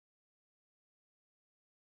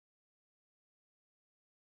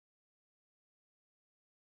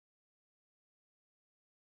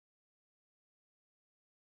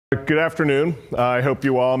Good afternoon. I hope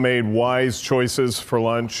you all made wise choices for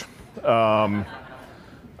lunch.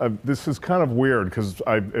 This is kind of weird because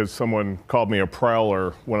as someone called me a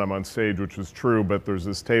prowler when I'm on stage, which is true, but there's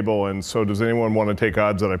this table, and so does anyone want to take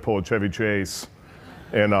odds that I pull a Chevy Chase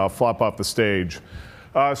and flop off the stage?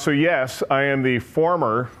 So yes, I am the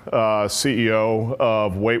former CEO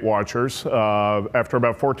of Weight Watchers. After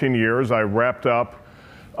about 14 years, I wrapped up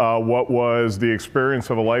what was the experience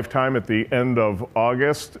of a lifetime at the end of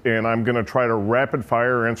August, and I'm going to try to rapid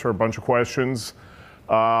fire answer a bunch of questions.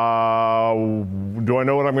 Do I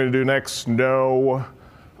know what I'm going to do next? No.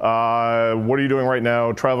 What are you doing right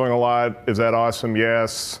now? Traveling a lot? Is that awesome?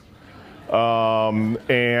 Yes. And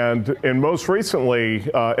most recently,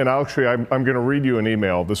 and actually I'm going to read you an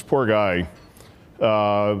email. This poor guy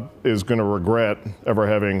is going to regret ever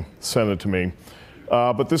having sent it to me.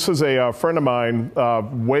 But this is a friend of mine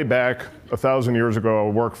way back 1,000 years ago. I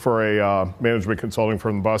worked for a management consulting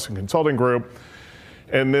firm, the Boston Consulting Group.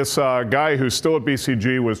 And this guy who's still at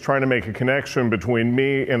BCG was trying to make a connection between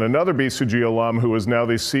me and another BCG alum who is now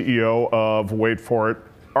the CEO of, wait for it,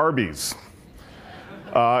 Arby's.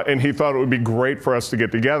 And he thought it would be great for us to get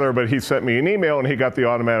together, but he sent me an email and he got the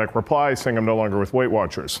automatic reply saying I'm no longer with Weight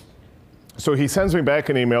Watchers. So he sends me back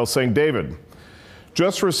an email saying, David,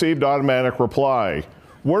 just received automatic reply.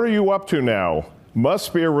 What are you up to now?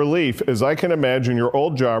 Must be a relief, as I can imagine your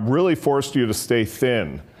old job really forced you to stay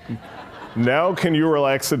thin. Now can you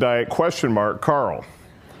relax the diet? Question mark, Carl.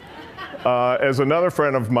 As another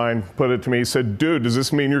friend of mine put it to me, he said, dude, does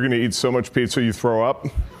this mean you're going to eat so much pizza you throw up?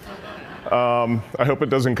 I hope it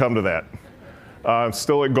doesn't come to that. I'm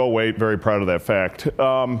still at goal weight, very proud of that fact.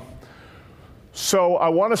 So I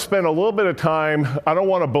want to spend a little bit of time, I don't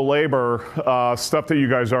want to belabor stuff that you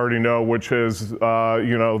guys already know, which is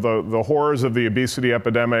the horrors of the obesity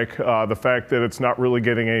epidemic, the fact that it's not really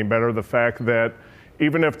getting any better, the fact that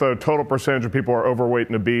even if the total percentage of people are overweight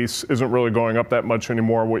and obese isn't really going up that much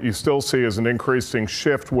anymore, what you still see is an increasing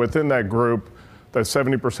shift within that group, that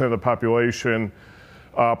 70% of the population,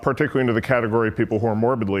 particularly into the category of people who are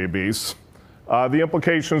morbidly obese. The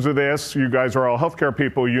implications of this, you guys are all healthcare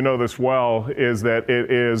people, you know this well, is that it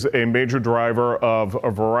is a major driver of a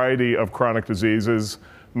variety of chronic diseases,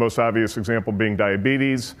 most obvious example being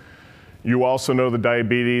diabetes. You also know that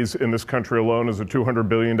diabetes in this country alone is a $200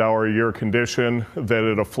 billion a year condition, that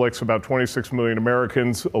it afflicts about 26 million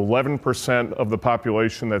Americans, 11% of the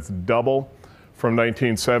population. That's double from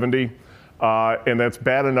 1970. And that's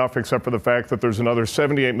bad enough except for the fact that there's another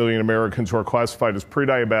 78 million Americans who are classified as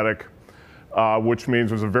pre-diabetic, which means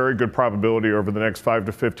there's a very good probability over the next 5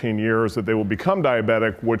 to 15 years that they will become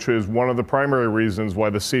diabetic, which is one of the primary reasons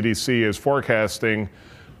why the CDC is forecasting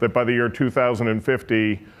that by the year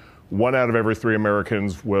 2050, 1 out of every 3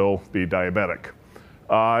 Americans will be diabetic.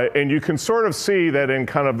 And you can sort of see that in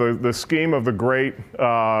kind of the scheme of the great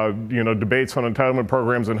debates on entitlement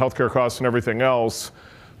programs and healthcare costs and everything else,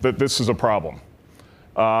 that this is a problem.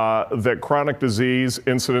 That chronic disease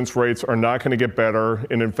incidence rates are not going to get better.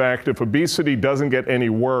 And in fact, if obesity doesn't get any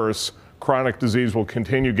worse, chronic disease will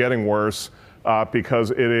continue getting worse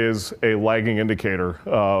because it is a lagging indicator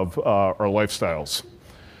of our lifestyles.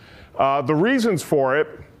 The reasons for it,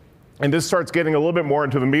 and this starts getting a little bit more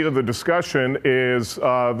into the meat of the discussion, is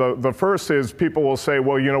the first is people will say,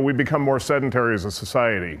 well, we become more sedentary as a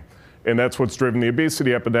society, and that's what's driven the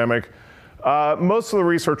obesity epidemic. Most of the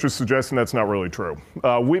research is suggesting that's not really true.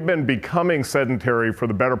 We've been becoming sedentary for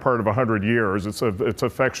the better part of 100 years. It's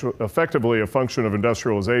effectively a function of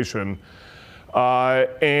industrialization.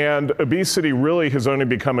 And obesity really has only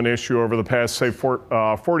become an issue over the past, say,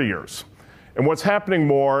 40 years. And what's happening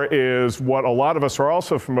more is what a lot of us are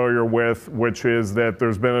also familiar with, which is that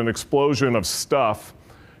there's been an explosion of stuff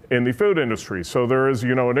in the food industry. So there is, an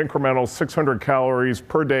incremental 600 calories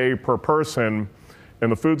per day per person in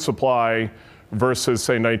the food supply versus,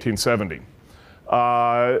 say, 1970.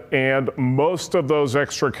 And most of those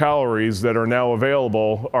extra calories that are now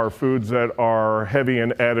available are foods that are heavy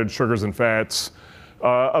in added sugars and fats,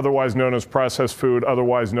 otherwise known as processed food,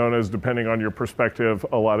 otherwise known as, depending on your perspective,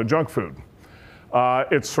 a lot of junk food.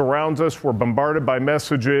 It surrounds us. We're bombarded by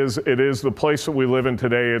messages. It is the place that we live in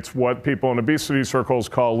today. It's what people in obesity circles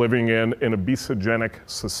call living in an obesogenic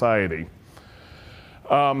society.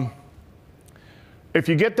 If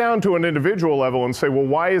you get down to an individual level and say, well,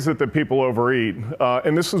 why is it that people overeat?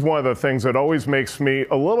 And this is one of the things that always makes me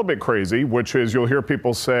a little bit crazy, which is you'll hear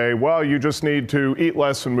people say, well, you just need to eat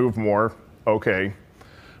less and move more. Okay.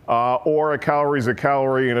 Or a calorie is a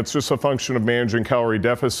calorie, and it's just a function of managing calorie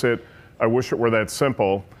deficit. I wish it were that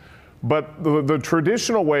simple. But the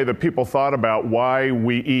traditional way that people thought about why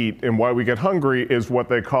we eat and why we get hungry is what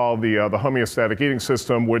they call the homeostatic eating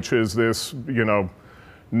system, which is this,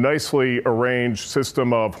 nicely arranged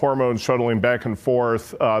system of hormones shuttling back and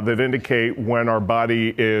forth that indicate when our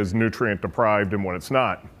body is nutrient deprived and when it's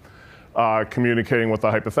not, communicating with the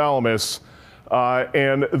hypothalamus.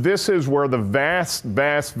 And this is where the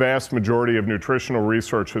vast majority of nutritional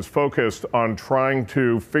research is focused on trying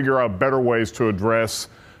to figure out better ways to address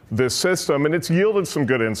this system, and it's yielded some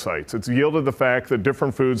good insights. It's yielded the fact that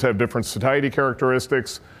different foods have different satiety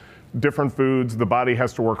characteristics, different foods the body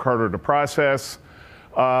has to work harder to process.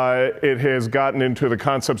 It has gotten into the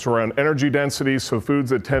concepts around energy density, so foods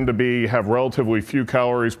that tend to have relatively few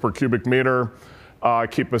calories per cubic meter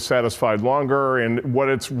keep us satisfied longer, and what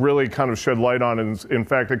it's really kind of shed light on is, in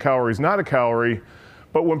fact, a calorie is not a calorie,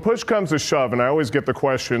 but when push comes to shove, and I always get the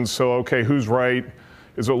question, so okay, who's right?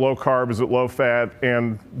 Is it low carb? Is it low fat?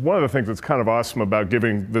 And one of the things that's kind of awesome about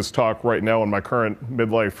giving this talk right now in my current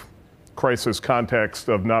midlife crisis context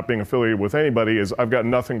of not being affiliated with anybody is I've got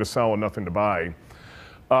nothing to sell and nothing to buy.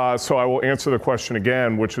 So I will answer the question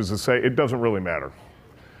again, which is to say it doesn't really matter.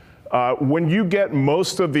 When you get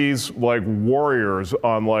most of these like warriors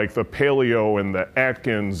on like the Paleo and the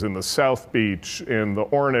Atkins and the South Beach and the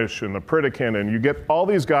Ornish and the Pritikin, and you get all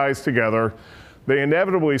these guys together, they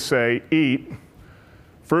inevitably say eat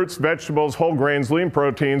fruits, vegetables, whole grains, lean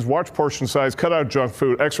proteins, watch portion size, cut out junk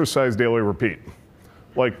food, exercise daily, repeat.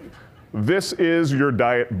 Like, this is your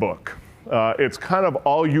diet book. It's kind of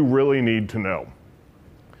all you really need to know.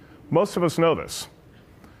 Most of us know this.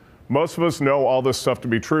 Most of us know all this stuff to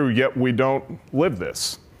be true, yet we don't live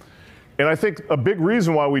this. And I think a big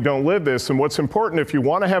reason why we don't live this, and what's important if you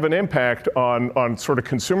want to have an impact on sort of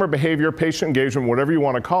consumer behavior, patient engagement, whatever you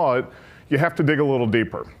want to call it, you have to dig a little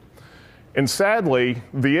deeper. And sadly,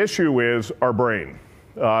 the issue is our brain.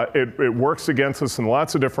 It works against us in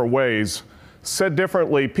lots of different ways. Said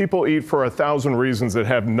differently, people eat for 1,000 reasons that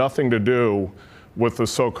have nothing to do with the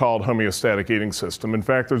so-called homeostatic eating system. In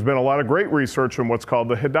fact, there's been a lot of great research on what's called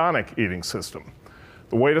the hedonic eating system.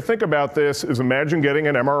 The way to think about this is imagine getting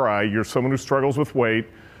an MRI. You're someone who struggles with weight.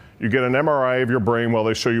 You get an MRI of your brain while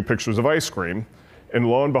they show you pictures of ice cream. And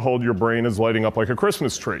lo and behold, your brain is lighting up like a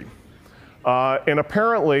Christmas tree. And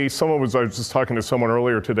apparently, I was just talking to someone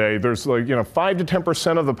earlier today, there's 5 to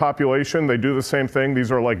 10% of the population, they do the same thing.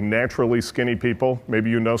 These are like naturally skinny people. Maybe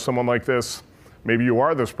you know someone like this. Maybe you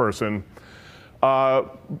are this person.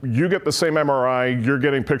 You get the same MRI, you're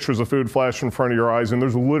getting pictures of food flash in front of your eyes, and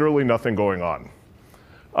there's literally nothing going on.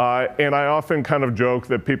 And I often kind of joke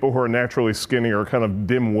that people who are naturally skinny are kind of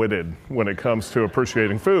dim-witted when it comes to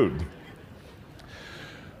appreciating food.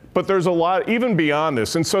 But there's a lot even beyond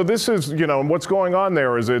this. And so this is, what's going on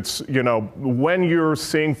there is it's, when you're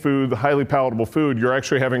seeing food, highly palatable food, you're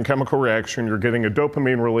actually having a chemical reaction, you're getting a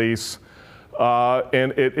dopamine release,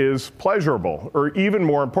 and it is pleasurable. Or even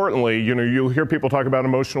more importantly, you'll hear people talk about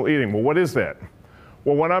emotional eating. Well, what is that?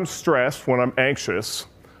 Well, when I'm stressed, when I'm anxious,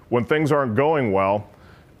 when things aren't going well,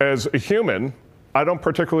 as a human, I don't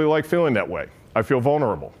particularly like feeling that way. I feel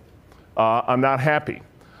vulnerable. I'm not happy.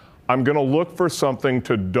 I'm going to look for something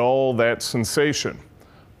to dull that sensation.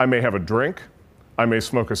 I may have a drink, I may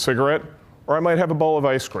smoke a cigarette, or I might have a bowl of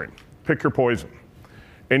ice cream. Pick your poison.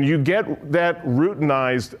 And you get that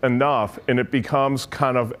routinized enough, and it becomes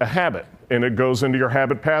kind of a habit, and it goes into your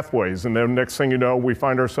habit pathways. And then next thing you know, we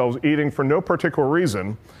find ourselves eating for no particular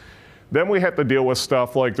reason. Then we have to deal with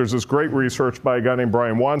stuff like there's this great research by a guy named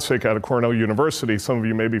Brian Wansink out of Cornell University. Some of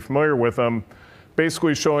you may be familiar with him.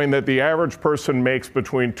 Basically showing that the average person makes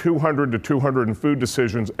between 200 to 200 food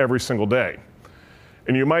decisions every single day.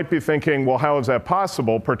 And you might be thinking, well, how is that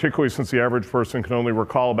possible, particularly since the average person can only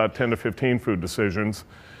recall about 10 to 15 food decisions.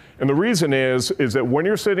 And the reason is that when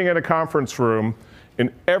you're sitting in a conference room,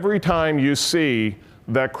 and every time you see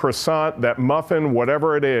that croissant, that muffin,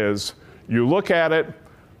 whatever it is, you look at it,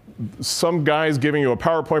 some guy's giving you a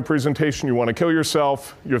PowerPoint presentation, you want to kill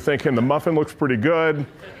yourself, you're thinking the muffin looks pretty good,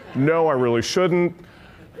 no, I really shouldn't.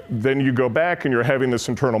 Then you go back and you're having this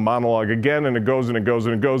internal monologue again, and it goes and it goes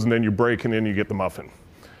and it goes, and then you break and then you get the muffin.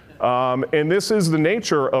 And this is the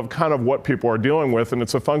nature of kind of what people are dealing with, and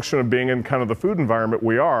it's a function of being in kind of the food environment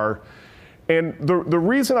we are. And the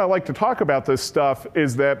reason I like to talk about this stuff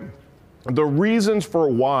is that the reasons for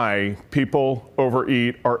why people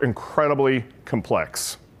overeat are incredibly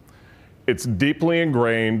complex. It's deeply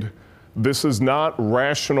ingrained. This is not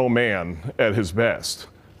rational man at his best.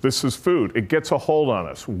 This is food. It gets a hold on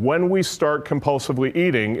us. When we start compulsively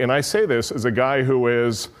eating, and I say this as a guy who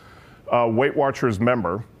is a Weight Watchers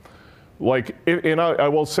member, Like, and I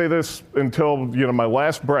will say this until my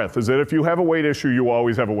last breath, is that if you have a weight issue, you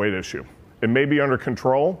always have a weight issue. It may be under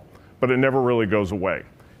control, but it never really goes away.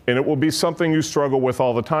 And it will be something you struggle with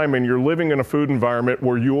all the time, and you're living in a food environment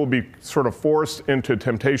where you will be sort of forced into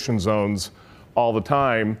temptation zones all the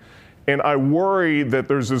time. And I worry that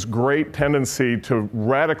there's this great tendency to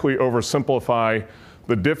radically oversimplify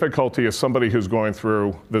the difficulty of somebody who's going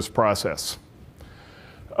through this process.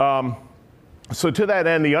 So to that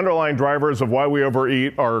end, the underlying drivers of why we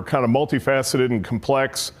overeat are kind of multifaceted and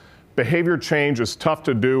complex. Behavior change is tough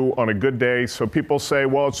to do on a good day. So people say,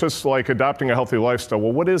 well, it's just like adopting a healthy lifestyle.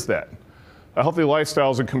 Well, what is that? A healthy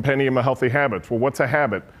lifestyle is a compendium of healthy habits. Well, what's a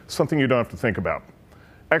habit? Something you don't have to think about.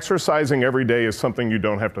 Exercising every day is something you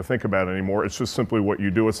don't have to think about anymore. It's just simply what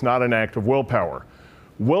you do. It's not an act of willpower.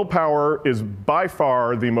 Willpower is by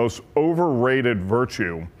far the most overrated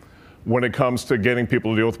virtue when it comes to getting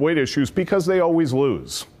people to deal with weight issues, because they always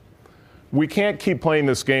lose. We can't keep playing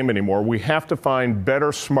this game anymore. We have to find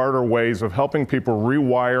better, smarter ways of helping people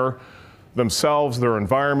rewire themselves, their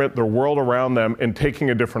environment, their world around them, and taking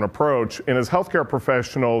a different approach. And as healthcare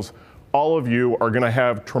professionals, all of you are going to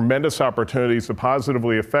have tremendous opportunities to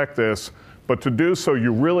positively affect this. But to do so,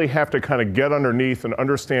 you really have to kind of get underneath and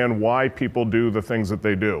understand why people do the things that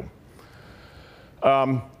they do.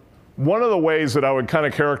 One of the ways that I would kind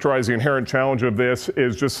of characterize the inherent challenge of this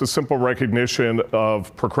is just a simple recognition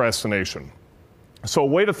of procrastination. So a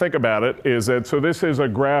way to think about it is that, so this is a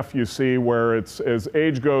graph you see where it's, as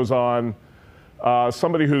age goes on,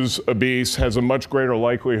 somebody who's obese has a much greater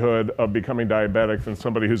likelihood of becoming diabetic than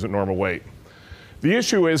somebody who's at normal weight. The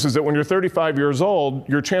issue is that when you're 35 years old,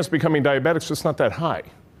 your chance of becoming diabetic is just not that high.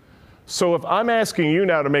 So if I'm asking you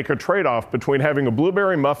now to make a trade-off between having a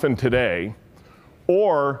blueberry muffin today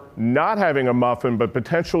or not having a muffin but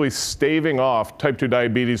potentially staving off type 2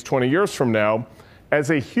 diabetes 20 years from now,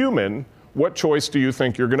 as a human, what choice do you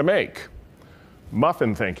think you're going to make?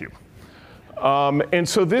 Muffin, thank you. And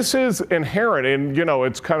so this is inherent, and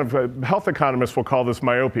it's kind of, health economists will call this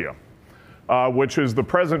myopia, which is the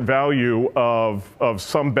present value of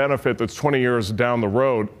some benefit that's 20 years down the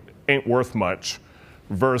road ain't worth much,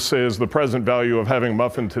 versus the present value of having a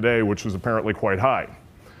muffin today, which is apparently quite high.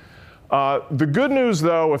 The good news,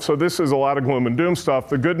 though, so this is a lot of gloom and doom stuff,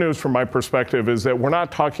 the good news from my perspective is that we're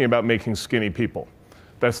not talking about making skinny people.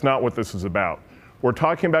 That's not what this is about. We're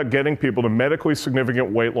talking about getting people to medically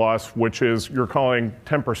significant weight loss, which is, you're calling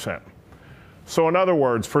 10%. So in other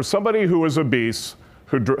words, for somebody who is obese,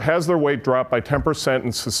 who has their weight drop by 10%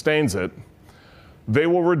 and sustains it, they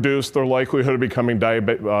will reduce their likelihood of becoming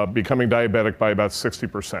diabetic by about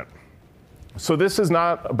 60%. So this is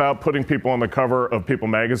not about putting people on the cover of People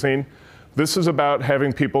magazine. This is about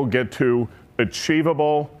having people get to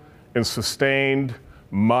achievable and sustained,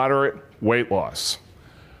 moderate weight loss.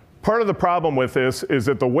 Part of the problem with this is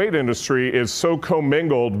that the weight industry is so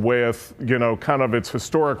commingled with, kind of its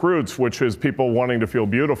historic roots, which is people wanting to feel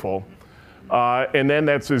beautiful. And then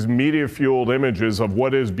that's these media-fueled images of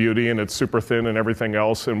what is beauty, and it's super thin and everything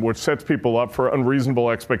else, and which sets people up for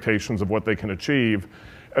unreasonable expectations of what they can achieve,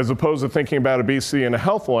 as opposed to thinking about obesity in a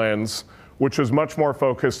health lens, which is much more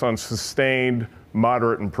focused on sustained,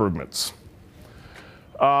 moderate improvements.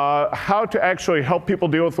 How to actually help people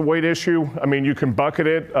deal with the weight issue? I mean, you can bucket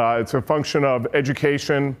it. It's a function of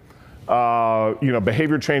education,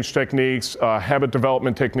 behavior change techniques, habit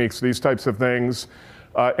development techniques, these types of things,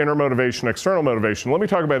 inner motivation, external motivation. Let me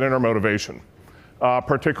talk about inner motivation,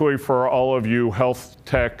 particularly for all of you health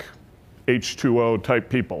tech, H2O type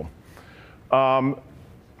people.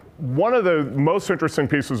 One of the most interesting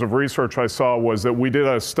pieces of research I saw was that we did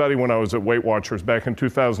a study when I was at Weight Watchers back in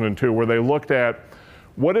 2002 where they looked at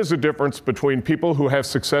what is the difference between people who have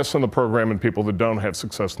success in the program and people that don't have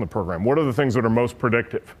success in the program. What are the things that are most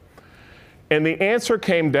predictive? And the answer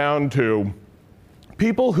came down to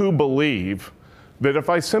people who believe that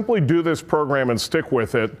if I simply do this program and stick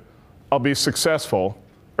with it, I'll be successful,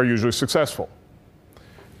 are usually successful.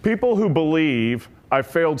 People who believe I've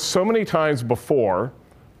failed so many times before,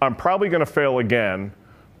 I'm probably going to fail again,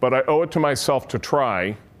 but I owe it to myself to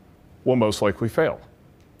try, will most likely fail.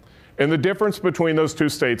 And the difference between those two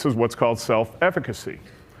states is what's called self-efficacy.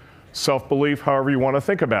 Self-belief, however you want to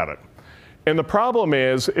think about it. And the problem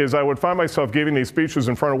is I would find myself giving these speeches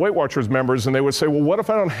in front of Weight Watchers members, and they would say, well, what if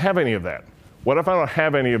I don't have any of that? What if I don't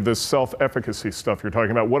have any of this self-efficacy stuff you're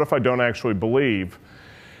talking about? What if I don't actually believe?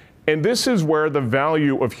 And this is where the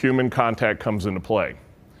value of human contact comes into play.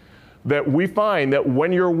 That we find that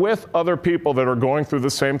when you're with other people that are going through the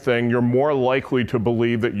same thing, you're more likely to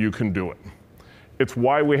believe that you can do it. It's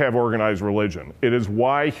why we have organized religion. It is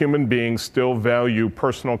why human beings still value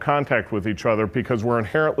personal contact with each other, because we're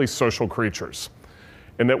inherently social creatures.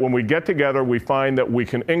 And that when we get together, we find that we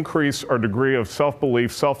can increase our degree of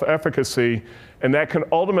self-belief, self-efficacy, and that can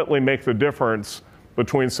ultimately make the difference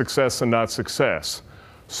between success and not success.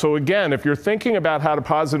 So again, if you're thinking about how to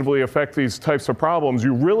positively affect these types of problems,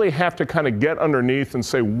 you really have to kind of get underneath and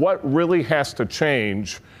say, what really has to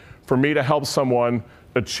change for me to help someone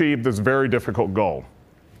achieve this very difficult goal?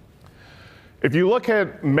 If you look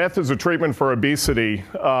at methods of treatment for obesity,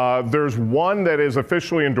 there's one that is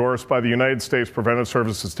officially endorsed by the United States Preventive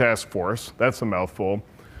Services Task Force. That's a mouthful.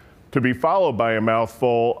 To be followed by a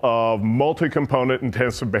mouthful of multi-component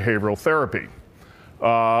intensive behavioral therapy,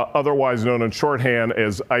 otherwise known in shorthand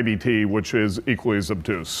as IBT, which is equally as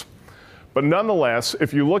obtuse. But nonetheless,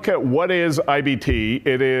 if you look at what is IBT,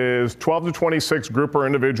 it is 12 to 26 group or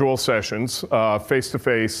individual sessions,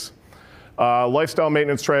 face-to-face, lifestyle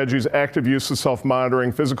maintenance strategies, active use of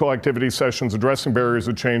self-monitoring, physical activity sessions, addressing barriers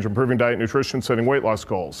of change, improving diet, nutrition, setting weight loss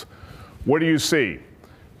goals. What do you see?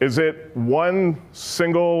 Is it one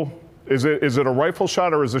single, is it a rifle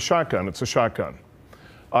shot or is it a shotgun? It's a shotgun.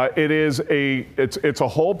 It's a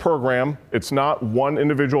whole program. It's not one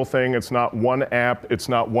individual thing. It's not one app. It's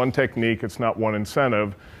not one technique. It's not one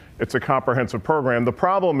incentive. It's a comprehensive program. The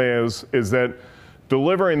problem is that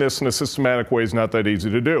delivering this in a systematic way is not that easy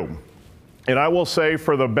to do. And I will say,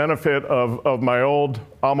 for the benefit of my old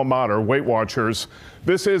alma mater, Weight Watchers,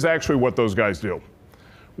 this is actually what those guys do.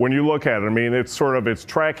 When you look at it, I mean, it's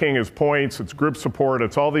tracking, it's points, it's group support,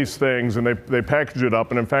 it's all these things, and they package it up.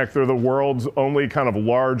 And in fact, they're the world's only kind of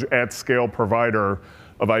large at-scale provider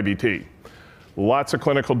of IBT. Lots of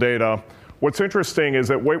clinical data. What's interesting is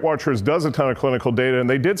that Weight Watchers does a ton of clinical data, and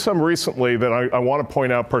they did some recently that I want to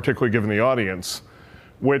point out, particularly given the audience,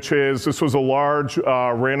 which is, this was a large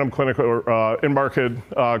random clinical, in-market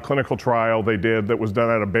clinical trial they did that was done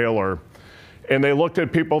out of Baylor. And they looked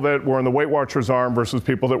at people that were in the Weight Watchers arm versus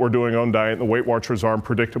people that were doing own diet. And the Weight Watchers arm,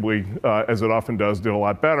 predictably, as it often does, did a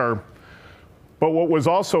lot better. But what was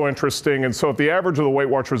also interesting, and so if the average of the Weight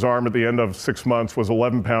Watchers arm at the end of 6 months was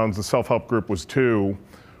 11 pounds, the self-help group was 2.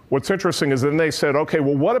 What's interesting is then they said, okay,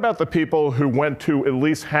 well, what about the people who went to at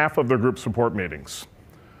least half of their group support meetings?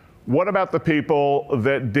 What about the people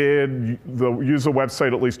that use the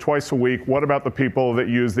website at least twice a week? What about the people that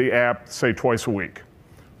use the app, say, twice a week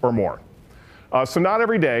or more? So not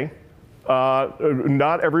every day,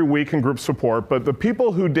 not every week in group support, but the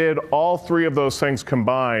people who did all 3 of those things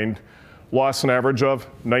combined lost an average of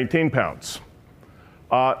 19 pounds.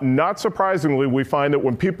 Not surprisingly, we find that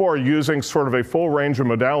when people are using sort of a full range of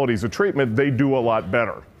modalities of treatment, they do a lot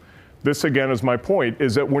better. This, again, is my point,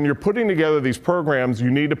 is that when you're putting together these programs,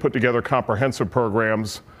 you need to put together comprehensive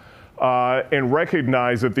programs and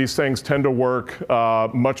recognize that these things tend to work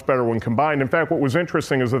much better when combined. In fact, what was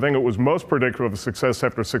interesting is the thing that was most predictive of success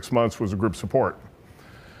after 6 months was the group support.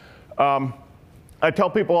 I tell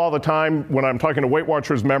people all the time when I'm talking to Weight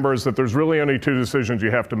Watchers members that there's really only 2 decisions you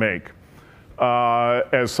have to make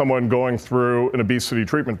as someone going through an obesity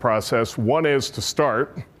treatment process. One is to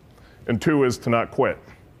start, and 2 is to not quit.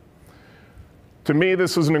 To me,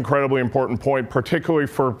 this is an incredibly important point, particularly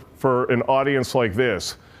for an audience like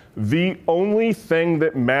this. The only thing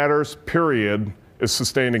that matters, period, is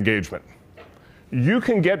sustained engagement. You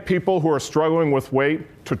can get people who are struggling with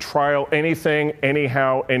weight to trial anything,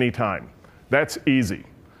 anyhow, anytime. That's easy.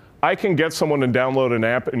 I can get someone to download an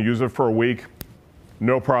app and use it for a week,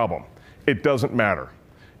 no problem. It doesn't matter.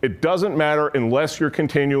 It doesn't matter unless you're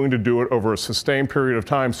continuing to do it over a sustained period of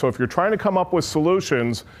time. So if you're trying to come up with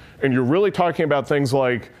solutions and you're really talking about things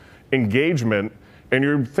like engagement, and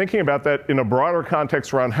you're thinking about that in a broader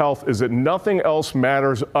context around health, is that nothing else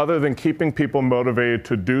matters other than keeping people motivated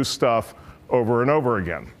to do stuff over and over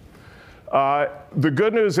again. The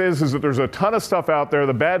good news is that there's a ton of stuff out there.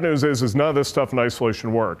 The bad news is none of this stuff in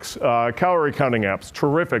isolation works. Calorie counting apps,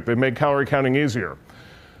 terrific. They've made calorie counting easier.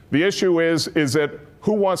 The issue is that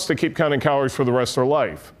who wants to keep counting calories for the rest of their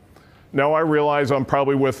life? Now, I realize I'm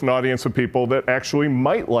probably with an audience of people that actually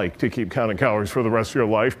might like to keep counting calories for the rest of your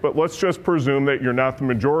life, but let's just presume that you're not the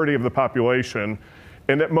majority of the population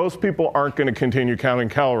and that most people aren't going to continue counting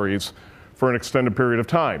calories for an extended period of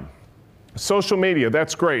time. Social media,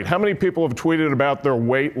 that's great. How many people have tweeted about their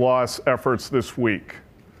weight loss efforts this week?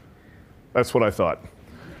 That's what I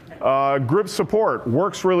thought. Group support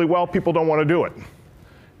works really well. People don't want to do it.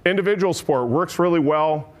 Individual support works really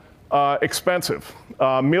well. Expensive.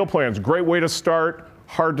 Meal plans, great way to start,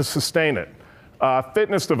 hard to sustain it.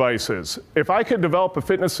 Fitness devices. If I could develop a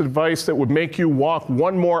fitness device that would make you walk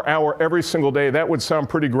 1 more hour every single day, that would sound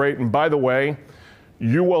pretty great. And by the way,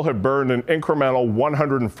 you will have burned an incremental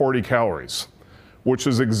 140 calories, which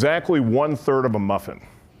is exactly 1/3 of a muffin.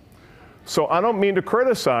 So I don't mean to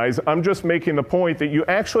criticize, I'm just making the point that you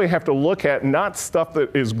actually have to look at not stuff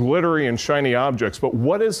that is glittery and shiny objects, but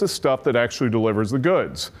what is the stuff that actually delivers the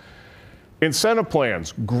goods. Incentive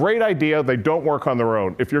plans, great idea, they don't work on their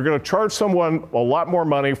own. If you're going to charge someone a lot more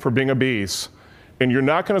money for being obese, and you're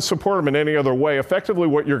not going to support them in any other way, effectively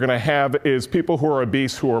what you're going to have is people who are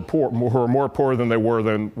obese who are poor, who are more poor than they were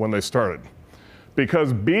when they started.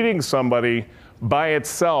 Because beating somebody by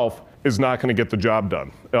itself is not going to get the job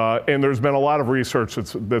done. And there's been a lot of research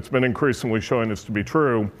that's been increasingly showing this to be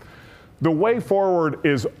true. The way forward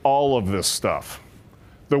is all of this stuff.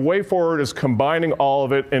 The way forward is combining all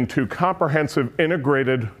of it into comprehensive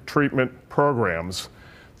integrated treatment programs.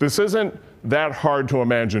 This isn't that hard to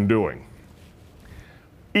imagine doing.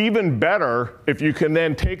 Even better, if you can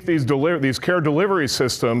then take these care delivery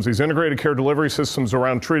systems, these integrated care delivery systems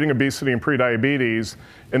around treating obesity and prediabetes,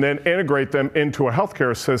 and then integrate them into a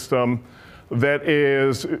healthcare system that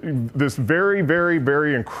is this very, very,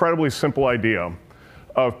 very incredibly simple idea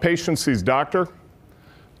of patient sees doctor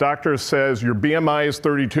says your BMI is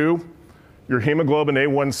 32, your hemoglobin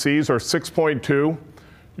A1Cs are 6.2,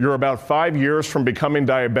 you're about 5 years from becoming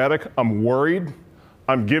diabetic, I'm worried.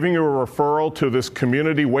 I'm giving you a referral to this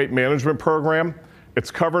community weight management program.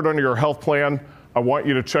 It's covered under your health plan. I want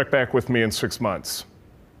you to check back with me in 6 months.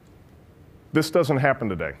 This doesn't happen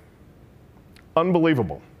today.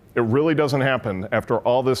 Unbelievable. It really doesn't happen after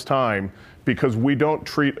all this time because we don't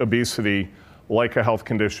treat obesity like a health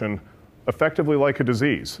condition, effectively like a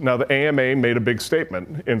disease. Now, the AMA made a big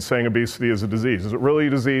statement in saying obesity is a disease. Is it really a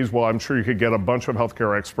disease? Well, I'm sure you could get a bunch of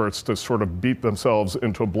healthcare experts to sort of beat themselves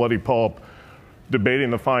into a bloody pulp debating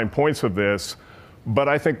the fine points of this, but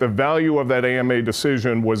I think the value of that AMA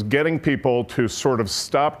decision was getting people to sort of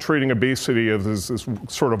stop treating obesity as this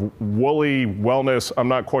sort of woolly wellness, I'm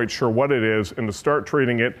not quite sure what it is, and to start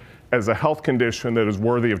treating it as a health condition that is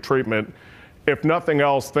worthy of treatment. If nothing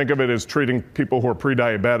else, think of it as treating people who are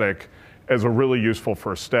pre-diabetic as a really useful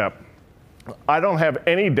first step. I don't have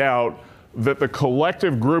any doubt that the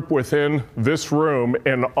collective group within this room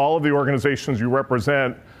and all of the organizations you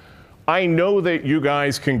represent, I know that you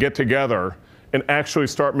guys can get together and actually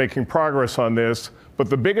start making progress on this, but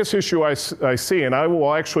the biggest issue I see, and I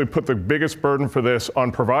will actually put the biggest burden for this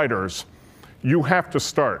on providers, you have to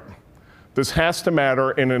start. This has to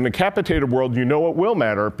matter, and in a capitated world, you know it will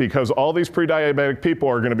matter because all these pre-diabetic people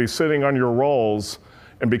are going to be sitting on your rolls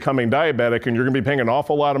and becoming diabetic, and you're going to be paying an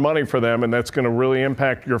awful lot of money for them, and that's going to really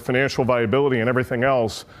impact your financial viability and everything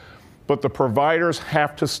else. But the providers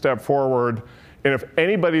have to step forward. And if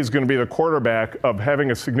anybody's going to be the quarterback of having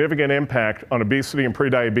a significant impact on obesity and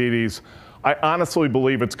prediabetes, I honestly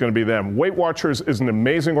believe it's going to be them. Weight Watchers is an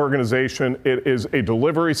amazing organization. It is a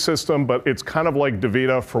delivery system, but it's kind of like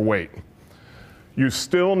DaVita for weight. You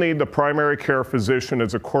still need the primary care physician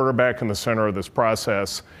as a quarterback in the center of this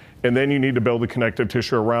process, and then you need to build the connective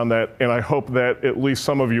tissue around that. And I hope that at least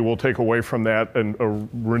some of you will take away from that a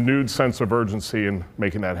renewed sense of urgency in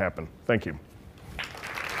making that happen. Thank you.